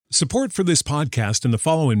Support for this podcast and the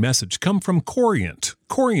following message come from Corient.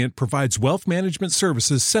 Corient provides wealth management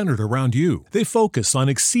services centered around you. They focus on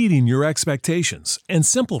exceeding your expectations and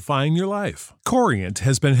simplifying your life. Corient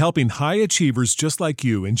has been helping high achievers just like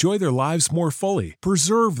you enjoy their lives more fully,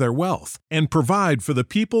 preserve their wealth, and provide for the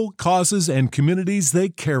people, causes, and communities they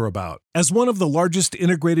care about. As one of the largest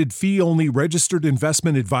integrated fee-only registered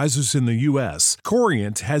investment advisors in the U.S.,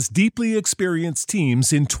 Corient has deeply experienced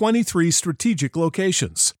teams in 23 strategic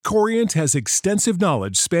locations. Corient has extensive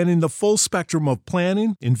knowledge spanning the full spectrum of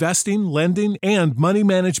planning, investing, lending, and money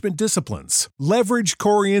management disciplines. Leverage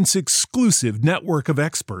Corient's exclusive network of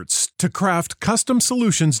experts to craft custom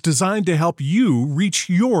solutions designed to help you reach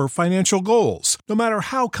your financial goals, no matter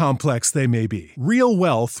how complex they may be. Real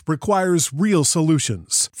wealth requires real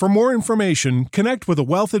solutions. For more information, connect with a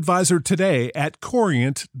wealth advisor today at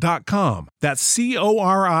Corient.com. That's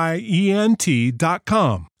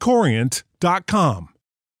Corient.com. Corient.com.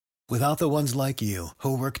 Without the ones like you,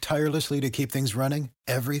 who work tirelessly to keep things running,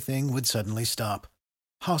 everything would suddenly stop.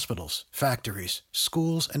 Hospitals, factories,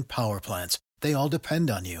 schools, and power plants, they all depend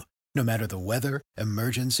on you. No matter the weather,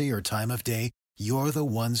 emergency, or time of day, you're the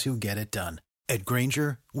ones who get it done. At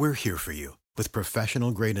Grainger, we're here for you with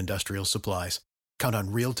professional-grade industrial supplies. Count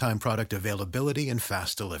on real-time product availability and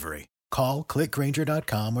fast delivery. Call, click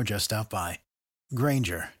Grainger.com, or just stop by.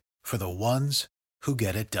 Grainger, for the ones who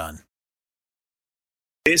get it done.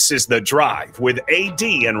 This is The Drive with AD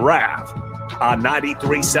and Rav on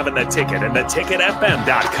 93.7 The Ticket and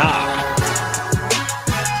theticketfm.com.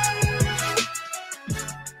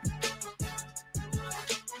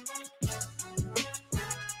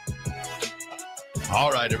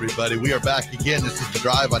 All right, everybody, we are back again. This is The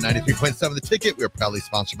Drive on 93.7 The Ticket. We are proudly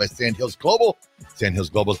sponsored by Sandhills Global.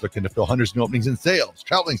 Sandhills Global is looking to fill hundreds of new openings in sales,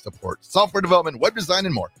 traveling support, software development, web design,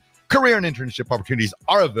 and more. Career and internship opportunities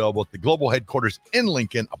are available at the global headquarters in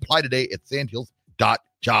Lincoln. Apply today at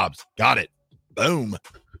sandhills.jobs. Got it. Boom.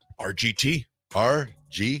 RGT.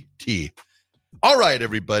 RGT. All right,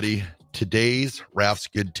 everybody. Today's Raf's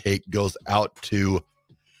Good Take goes out to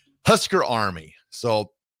Husker Army.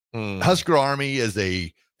 So Husker Army is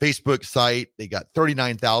a Facebook site. They got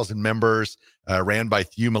 39,000 members, ran by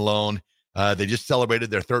Hugh Malone. They just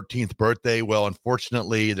celebrated their 13th birthday. Well,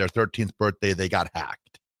 unfortunately, their 13th birthday, they got hacked.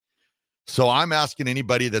 So I'm asking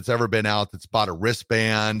anybody that's ever been out that's bought a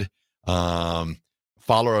wristband,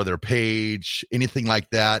 follow their page, anything like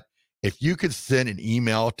that, if you could send an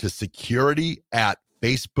email to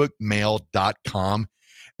security@facebookmail.com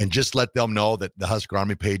and just let them know that the Husker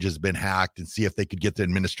Army page has been hacked and see if they could get the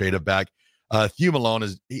administrative back. Hugh Malone,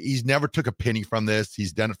 he's never took a penny from this.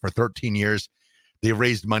 He's done it for 13 years. They've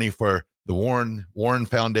raised money for the Warren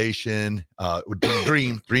Foundation,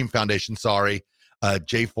 Dream Foundation, sorry.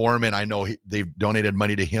 Jay Foreman, I know they've donated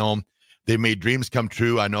money to him. They made dreams come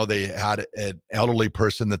true. I know they had an elderly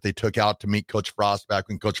person that they took out to meet Coach Frost back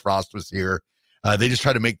when Coach Frost was here. They just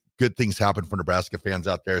try to make good things happen for Nebraska fans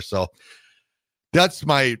out there. So that's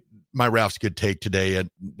my Raf's Good Take today.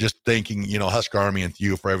 And just thanking, Husker Army and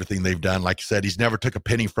Hugh for everything they've done. Like I said, he's never took a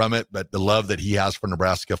penny from it, but the love that he has for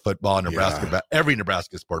Nebraska football, every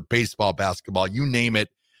Nebraska sport, baseball, basketball, you name it.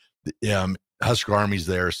 Husker Army's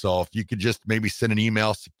there. So if you could just maybe send an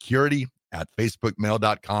email,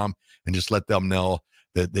 security@facebookmail.com, and just let them know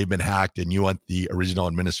that they've been hacked and you want the original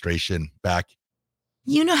administration back.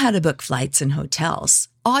 You know how to book flights and hotels.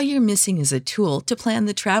 All you're missing is a tool to plan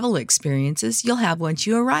the travel experiences you'll have once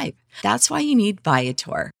you arrive. That's why you need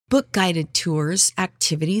Viator. Book guided tours,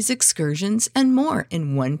 activities, excursions, and more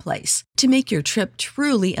in one place to make your trip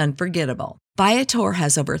truly unforgettable. Viator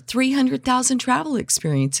has over 300,000 travel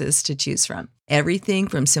experiences to choose from. Everything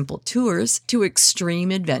from simple tours to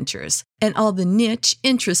extreme adventures and all the niche,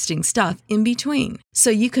 interesting stuff in between. So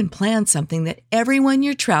you can plan something that everyone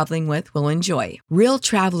you're traveling with will enjoy. Real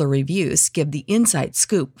traveler reviews give the inside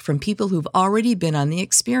scoop from people who've already been on the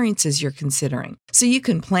experiences you're considering. So you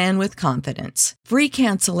can plan with confidence. Free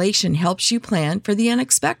cancellation helps you plan for the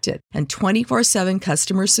unexpected. And 24/7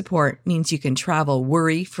 customer support means you can travel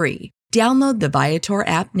worry-free. Download the Viator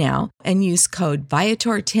app now and use code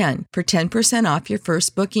Viator10 for 10% off your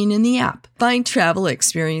first booking in the app. Find travel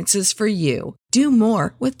experiences for you. Do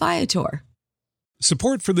more with Viator.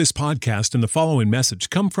 Support for this podcast and the following message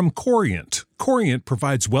come from Corient. Corient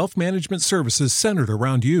provides wealth management services centered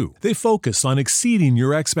around you. They focus on exceeding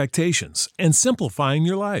your expectations and simplifying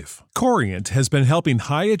your life. Corient has been helping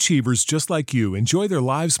high achievers just like you enjoy their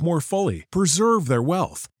lives more fully, preserve their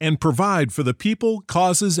wealth, and provide for the people,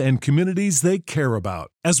 causes, and communities they care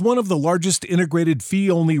about. As one of the largest integrated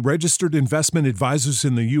fee-only registered investment advisors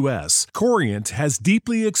in the U.S., Corient has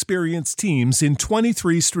deeply experienced teams in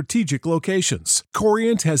 23 strategic locations.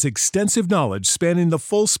 Corient has extensive knowledge spanning the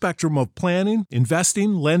full spectrum of planning,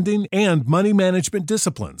 investing, lending, and money management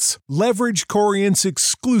disciplines. Leverage Corient's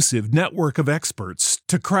exclusive network of experts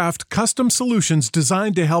to craft custom solutions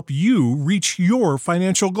designed to help you reach your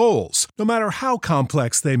financial goals, no matter how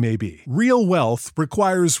complex they may be. Real wealth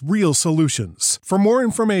requires real solutions. For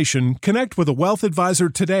more information, connect with a wealth advisor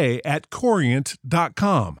today at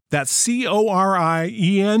Corient.com. That's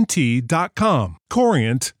Corient.com.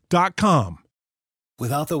 Corient.com.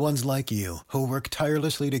 Without the ones like you, who work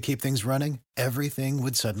tirelessly to keep things running, everything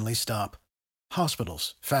would suddenly stop.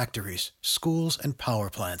 Hospitals, factories, schools, and power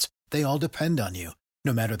plants, they all depend on you.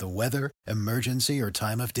 No matter the weather, emergency, or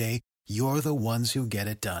time of day, you're the ones who get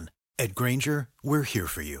it done. At Grainger, we're here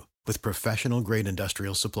for you with professional-grade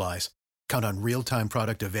industrial supplies. Count on real-time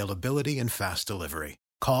product availability and fast delivery.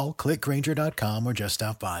 Call, click Grainger.com, or just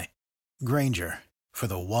stop by. Grainger, for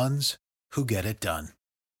the ones who get it done.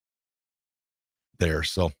 There.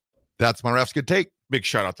 So that's my ref's good take. Big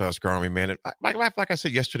shout out to Oscar Army, man. Like I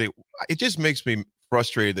said yesterday, it just makes me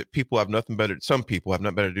frustrated that people have nothing better. Some people have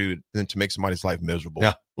nothing better to do than to make somebody's life miserable.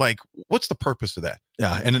 Yeah. Like, what's the purpose of that?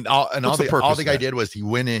 Yeah. And all the guy did was he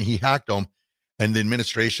went in, he hacked them, and the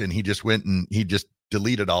administration, he just went and he just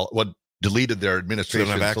deleted their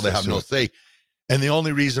administration so they have no say. And the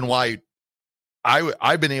only reason why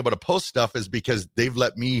I've been able to post stuff is because they've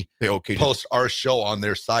let me post our show on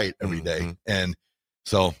their site every day. And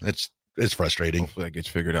so it's frustrating. Hopefully that gets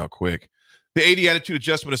figured out quick. The 80 Attitude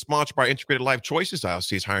Adjustment is sponsored by Integrated Life Choices.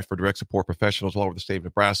 ILC is hiring for direct support professionals all over the state of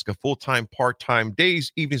Nebraska, full-time, part-time,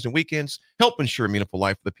 days, evenings, and weekends. Help ensure a meaningful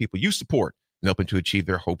life for the people you support and helping to achieve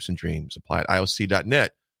their hopes and dreams. Apply at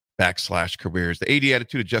ilc.net/careers. The 80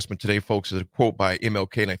 Attitude Adjustment today, folks, is a quote by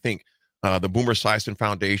MLK, and I think the Boomer Esiason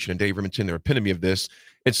Foundation and Dave Remington, the epitome of this.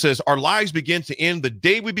 It says, our lives begin to end the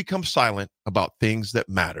day we become silent about things that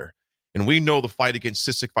matter. And we know the fight against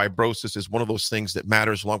cystic fibrosis is one of those things that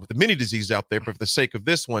matters, along with the many diseases out there. But for the sake of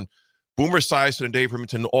this one, Boomer Esiason and Dave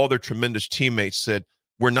Remington, all their tremendous teammates said,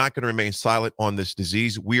 we're not going to remain silent on this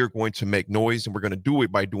disease. We are going to make noise, and we're going to do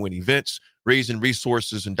it by doing events, raising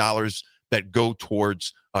resources and dollars that go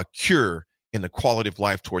towards a cure in the quality of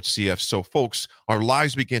life towards CF. So, folks, our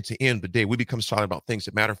lives begin to end the day we become silent about things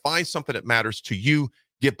that matter. Find something that matters to you,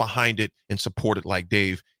 get behind it, and support it like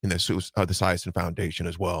Dave in the Esiason Foundation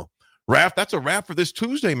as well. Raph, that's a wrap for this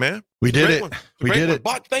Tuesday, man. We did it. We did it.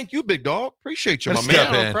 But thank you, big dog. Appreciate you, my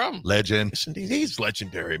man. No problem. Legend. Listen, he's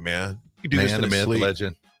legendary, man. You do man, this in the myth, sleep.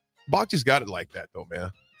 legend. Bach just got it like that, though, man.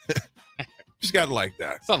 Just got it like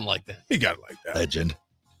that. Something like that. He got it like that. Legend.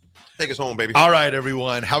 Take us home, baby. All right,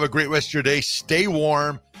 everyone. Have a great rest of your day. Stay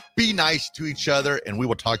warm. Be nice to each other, and we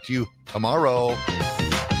will talk to you tomorrow.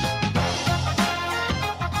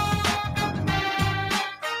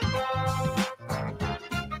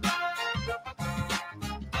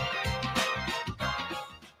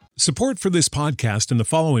 Support for this podcast and the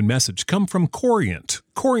following message come from Corient.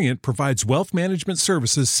 Corient provides wealth management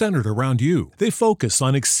services centered around you. They focus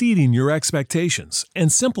on exceeding your expectations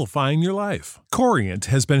and simplifying your life. Corient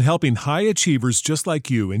has been helping high achievers just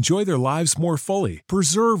like you enjoy their lives more fully,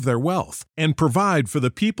 preserve their wealth, and provide for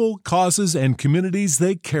the people, causes, and communities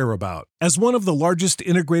they care about. As one of the largest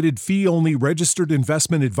integrated fee-only registered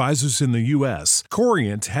investment advisors in the U.S.,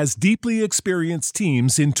 Corient has deeply experienced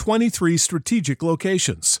teams in 23 strategic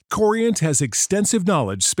locations. Corient has extensive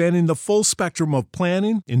knowledge spanning the full spectrum of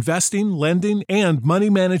planning, investing, lending, and money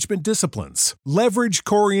management disciplines. Leverage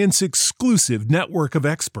Corient's exclusive network of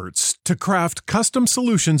experts to craft custom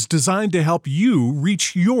solutions designed to help you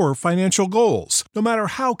reach your financial goals, no matter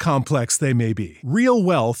how complex they may be. Real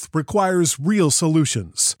wealth requires real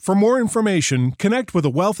solutions. For more information, connect with a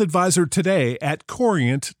wealth advisor today at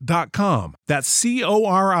Corient.com. That's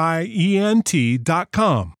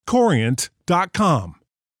Corient.com. Corient.com.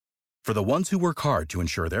 For the ones who work hard to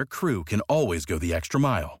ensure their crew can always go the extra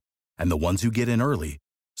mile, and the ones who get in early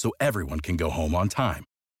so everyone can go home on time,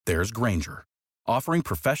 there's Grainger, offering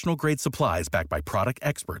professional-grade supplies backed by product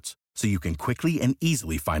experts so you can quickly and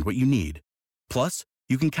easily find what you need. Plus,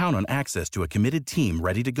 you can count on access to a committed team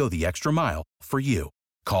ready to go the extra mile for you.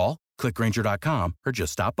 Call, click Grainger.com, or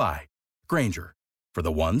just stop by. Grainger, for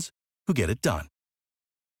the ones who get it done.